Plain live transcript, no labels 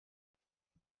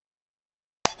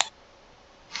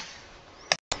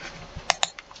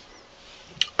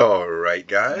Alright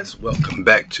guys, welcome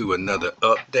back to another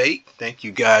update. Thank you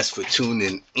guys for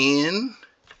tuning in.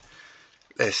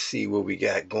 Let's see what we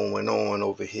got going on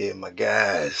over here, my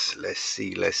guys. Let's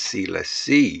see.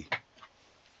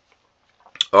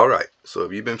 Alright, so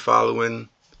if you've been following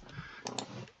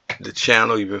the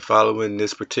channel, you've been following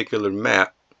this particular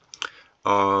map,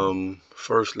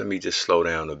 first let me just slow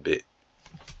down a bit.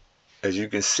 As you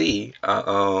can see,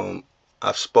 I've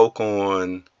spoke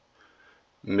on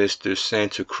Mr.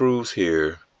 Santa Cruz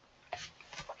here,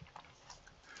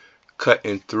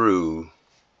 cutting through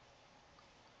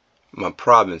my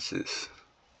provinces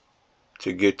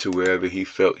to get to wherever he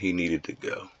felt he needed to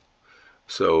go.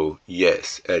 So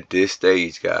yes, at this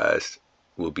stage, guys,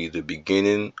 will be the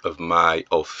beginning of my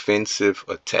offensive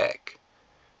attack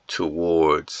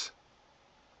towards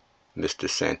Mr.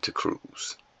 Santa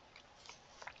Cruz.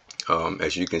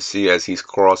 As you can see, as he's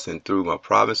crossing through my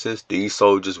provinces, these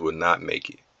soldiers will not make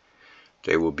it.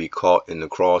 They will be caught in the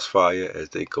crossfire as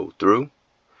they go through,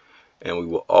 and we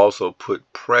will also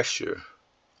put pressure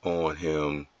on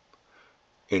him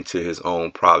into his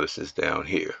own provinces down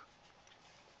here.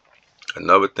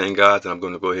 Another thing, guys, I'm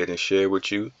going to go ahead and share with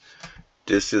you,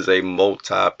 this is a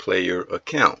multiplayer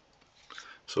account.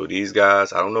 So these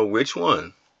guys, I don't know which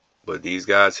one, but these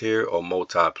guys here are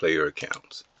multiplayer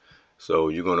accounts. So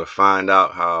you're going to find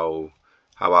out how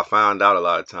I found out a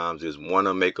lot of times is one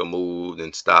will make a move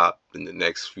and stop. In the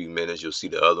next few minutes, you'll see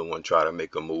the other one try to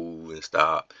make a move and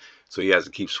stop. So he has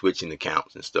to keep switching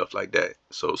accounts and stuff like that.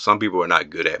 So some people are not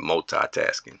good at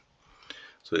multitasking.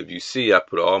 So if you see, I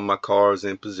put all my cars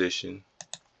in position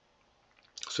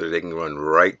so that they can run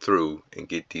right through and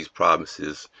get these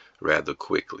provinces rather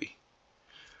quickly.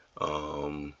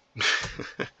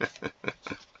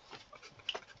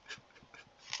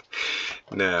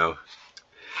 Now,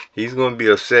 he's going to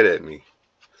be upset at me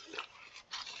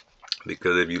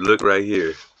because if you look right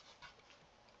here,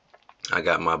 I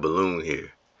got my balloon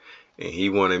here, and he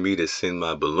wanted me to send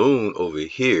my balloon over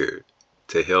here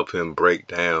to help him break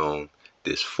down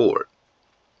this fort,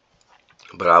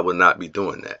 but I would not be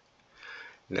doing that.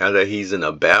 Now that he's in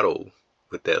a battle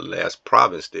with that last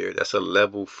province there, that's a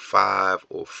level 5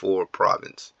 or 4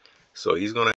 province, so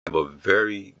he's going to have a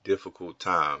very difficult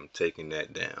time taking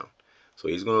that down. So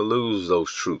he's going to lose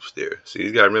those troops there. So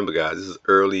you got to remember, guys, this is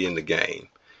early in the game.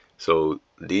 So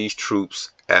these troops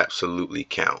absolutely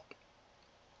count.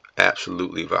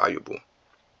 Absolutely valuable.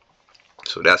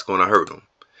 So that's going to hurt him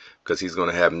because he's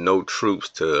going to have no troops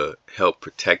to help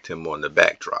protect him on the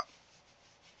backdrop.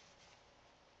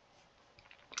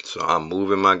 So I'm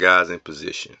moving my guys in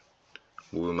position.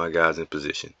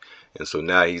 And so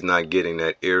now he's not getting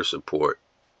that air support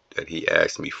that he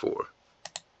asked me for.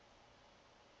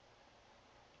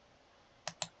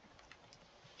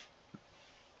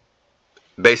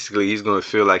 Basically, he's going to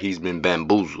feel like he's been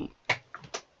bamboozled.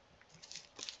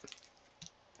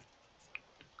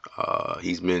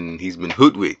 He's been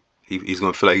hoodwinked. He's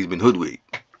going to feel like he's been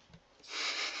hoodwinked.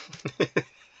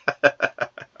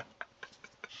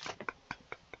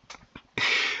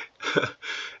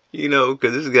 You know,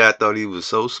 because this guy thought he was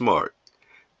so smart.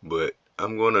 But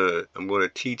I'm gonna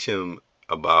teach him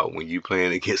about when you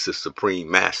playing against the Supreme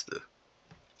Master.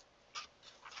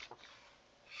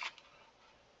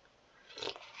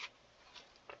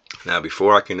 Now,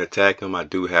 before I can attack him, I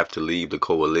do have to leave the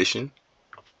coalition.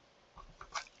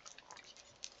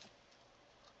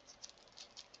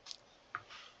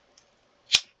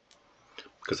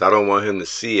 Because I don't want him to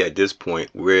see at this point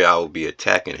where I will be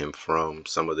attacking him from,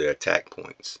 some of the attack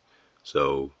points.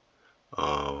 So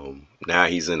now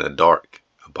he's in the dark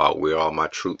about where all my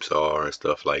troops are and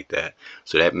stuff like that.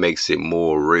 So that makes it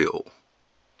more real.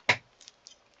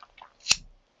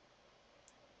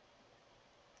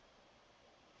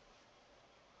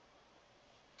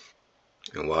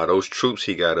 And while those troops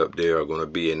he got up there are going to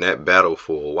be in that battle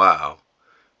for a while,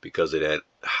 because of that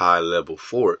high level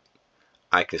fort,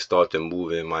 I can start to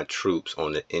move in my troops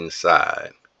on the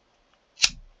inside.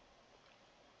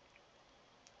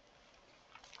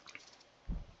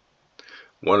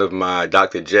 One of my,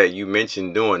 Dr. J, you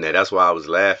mentioned doing that. That's why I was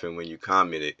laughing when you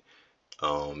commented,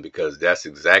 because that's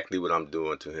exactly what I'm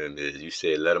doing to him. Is you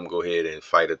said let him go ahead and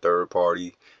fight a third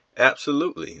party.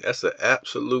 Absolutely. That's an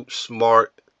absolute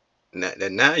smart.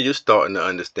 Now you're starting to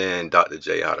understand, Dr.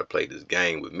 J, how to play this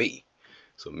game with me.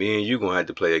 So me and you going to have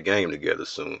to play a game together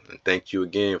soon. And thank you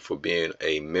again for being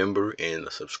a member and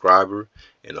a subscriber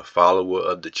and a follower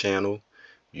of the channel.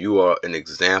 You are an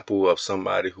example of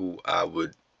somebody who I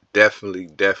would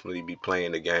definitely be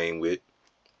playing the game with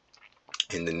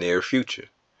in the near future.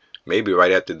 Maybe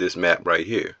right after this map right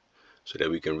here, so that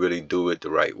we can really do it the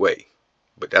right way.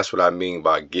 But that's what I mean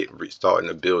by starting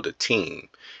to build a team.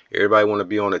 Everybody want to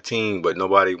be on a team, but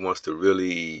nobody wants to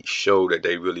really show that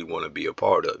they really want to be a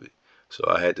part of it. So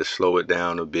I had to slow it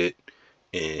down a bit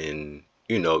and,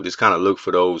 you know, just kind of look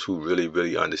for those who really,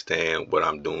 really understand what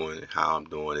I'm doing and how I'm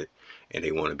doing it, and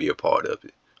they want to be a part of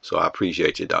it. So I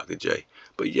appreciate you, Dr. J.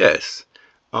 But yes,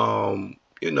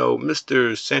 you know,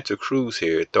 Mr. Santa Cruz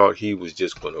here thought he was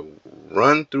just going to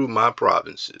run through my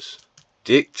provinces,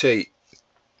 dictate,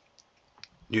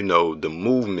 you know, the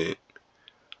movement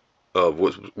of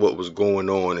what was going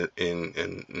on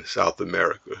in South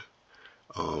America.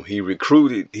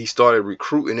 He started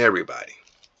recruiting everybody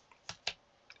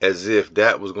as if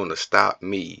that was going to stop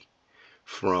me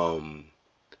from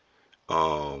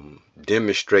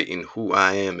demonstrating who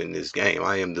I am in this game.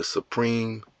 I am the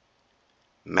supreme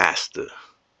master,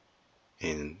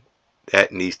 and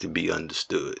that needs to be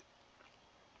understood.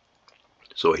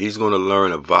 So he's going to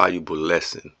learn a valuable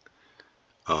lesson.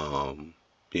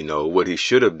 You know, what he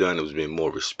should have done was been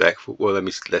more respectful. Well,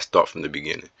 let's start from the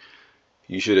beginning.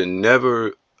 You should have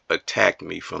never attacked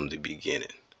me from the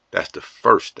beginning. That's the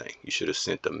first thing. You should have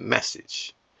sent a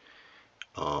message.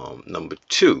 Number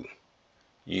two,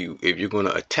 if you're going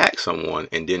to attack someone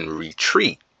and then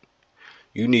retreat,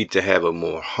 you need to have a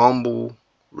more humble,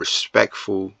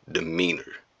 respectful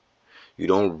demeanor. You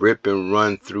don't rip and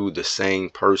run through the same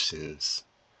person's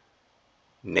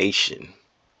nation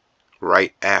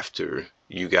right after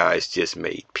you guys just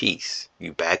made peace.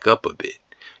 You back up a bit.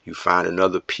 You find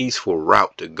another peaceful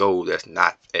route to go that's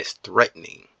not as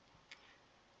threatening.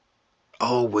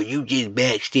 Oh, well, you just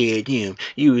backstabbed him.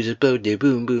 You were supposed to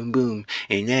boom, boom, boom,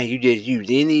 and now you just use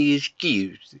any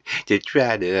excuse to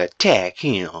try to attack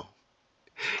him.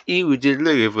 You were just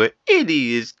looking for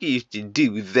any excuse to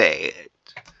do that.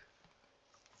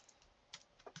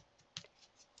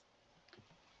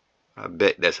 I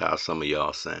bet that's how some of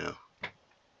y'all sound.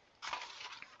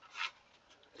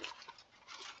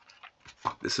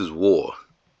 This is war.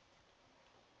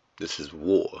 This is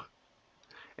war.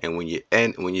 And when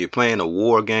you're playing a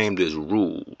war game, there's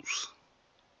rules.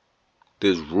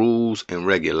 There's rules and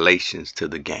regulations to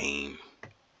the game.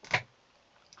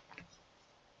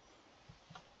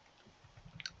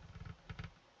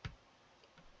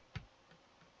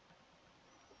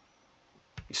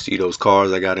 You see those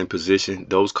cars I got in position?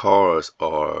 Those cars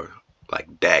are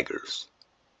like daggers.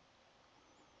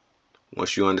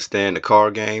 Once you understand the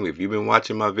car game, if you've been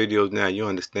watching my videos now, you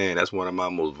understand that's one of my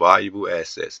most valuable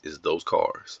assets is those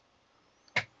cars.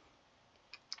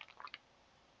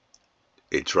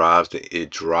 It drives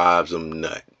them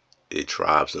nuts. It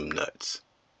drives them nuts.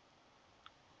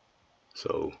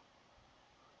 So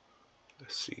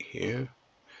let's see here.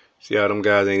 See how them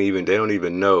guys they don't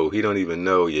even know. He don't even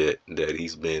know yet that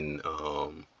he's been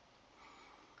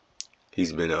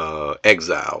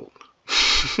exiled.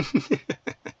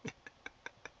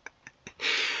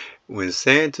 When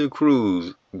Santa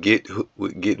Cruz get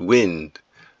wind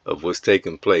of what's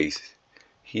taking place,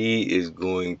 he is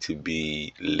going to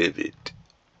be livid.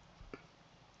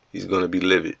 He's going to be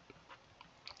livid.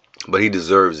 But he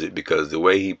deserves it because the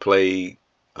way he played,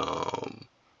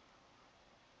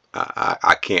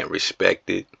 I can't respect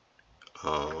it.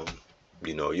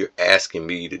 You know, you're asking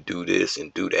me to do this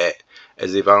and do that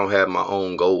as if I don't have my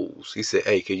own goals. He said,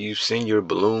 hey, can you send your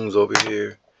balloons over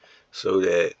here so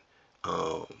that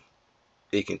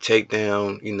it can take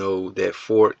down, you know, that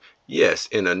fort? Yes,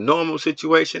 in a normal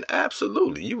situation,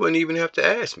 absolutely. You wouldn't even have to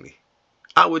ask me.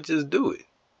 I would just do it.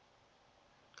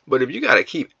 But if you got to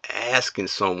keep asking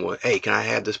someone, hey, can I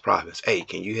have this province? Hey,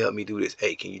 can you help me do this?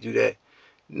 Hey, can you do that?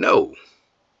 No.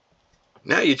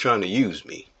 Now you're trying to use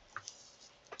me.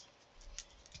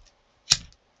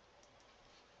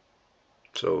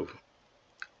 So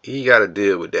he got to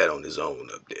deal with that on his own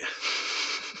up there.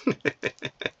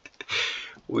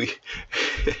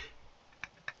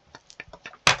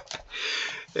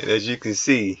 And as you can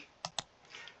see,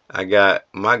 I got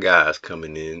my guys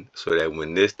coming in so that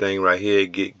when this thing right here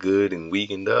get good and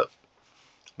weakened up,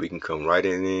 we can come right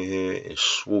in here and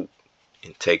swoop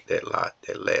and take that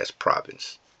last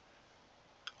province.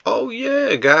 Oh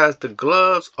yeah, guys, the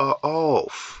gloves are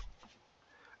off.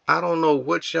 I don't know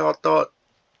what y'all thought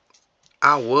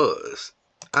I was.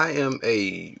 I am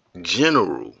a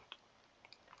general.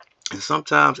 And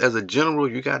sometimes as a general,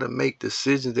 you got to make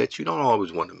decisions that you don't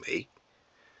always want to make.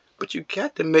 But you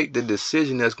got to make the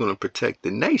decision that's going to protect the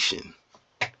nation.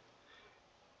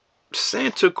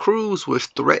 Santa Cruz was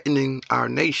threatening our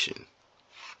nation.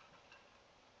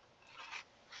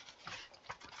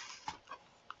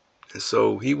 And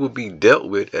so he will be dealt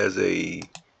with as a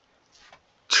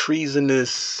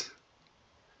treasonous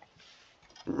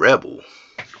rebel.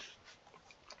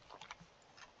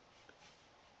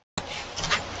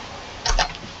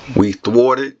 We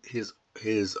thwarted his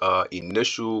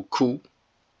initial coup,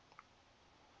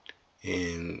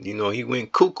 and he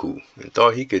went cuckoo and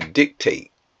thought he could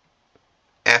dictate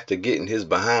after getting his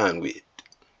behind with.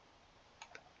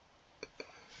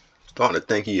 Starting to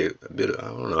think he a bit of, I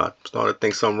don't know, I'm starting to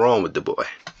think something wrong with the boy.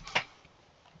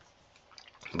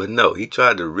 But no, he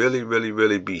tried to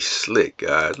really be slick,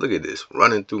 guys. Look at this,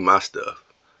 running through my stuff.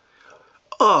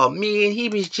 Oh man, he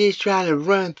was just trying to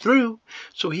run through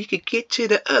so he could get to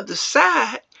the other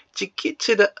side to get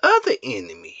to the other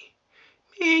enemy.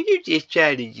 Man, you just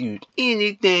try to use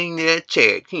anything to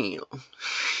attack him.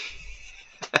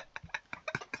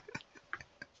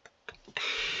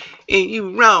 And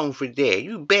you wrong for that.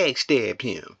 You backstabbed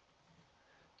him.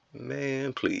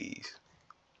 Man, please.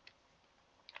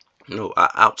 No, I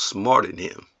outsmarted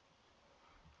him.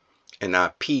 And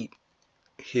I peeped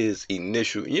his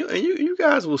initial, and you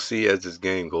guys will see as this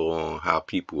game go on how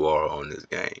people are on this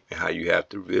game and how you have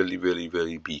to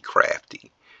really be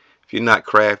crafty. If you're not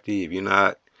crafty, if you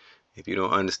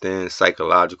don't understand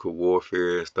psychological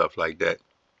warfare and stuff like that,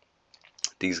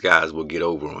 these guys will get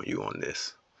over on you on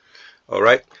this. All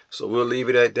right, so we'll leave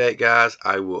it at that, guys.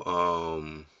 I will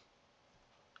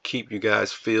keep you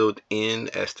guys filled in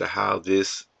as to how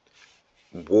this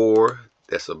war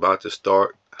that's about to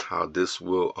start, how this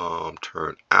will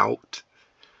turn out.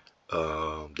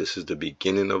 This is the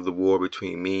beginning of the war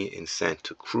between me and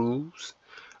Santa Cruz.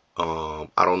 I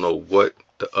don't know what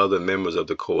the other members of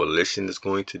the coalition is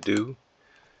going to do.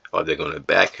 Are they going to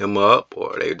back him up,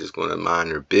 or are they just going to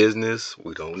mind their business?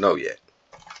 We don't know yet.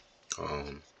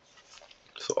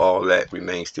 So all that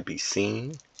remains to be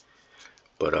seen.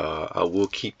 But I will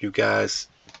keep you guys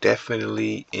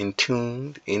definitely in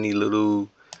tune. Any little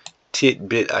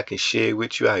tidbit I can share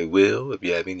with you, I will. If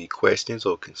you have any questions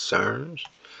or concerns,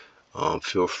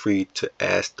 feel free to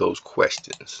ask those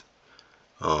questions.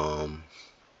 Let's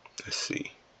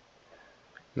see.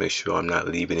 Make sure I'm not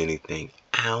leaving anything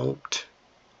out.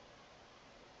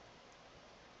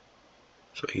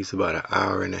 So he's about an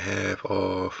hour and a half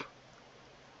off.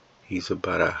 He's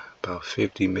about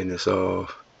 50 minutes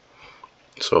off.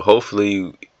 So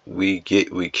hopefully we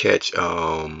catch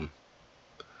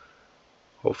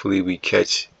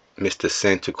Mr.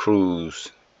 Santa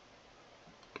Cruz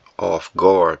off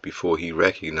guard before he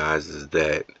recognizes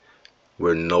that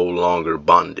we're no longer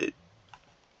bonded.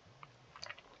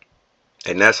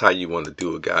 And that's how you want to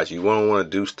do it, guys. You don't want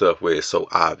to do stuff where it's so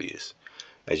obvious.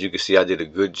 As you can see, I did a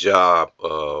good job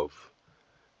of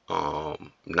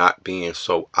not being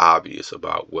so obvious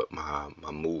about what my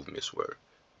movements were.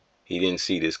 He didn't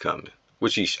see this coming,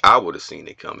 which I would have seen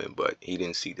it coming, but he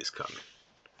didn't see this coming.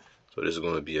 So this is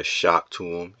going to be a shock to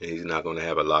him, and he's not going to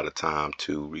have a lot of time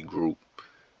to regroup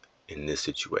in this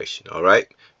situation. All right,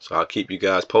 so I'll keep you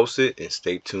guys posted and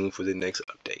stay tuned for the next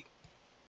update.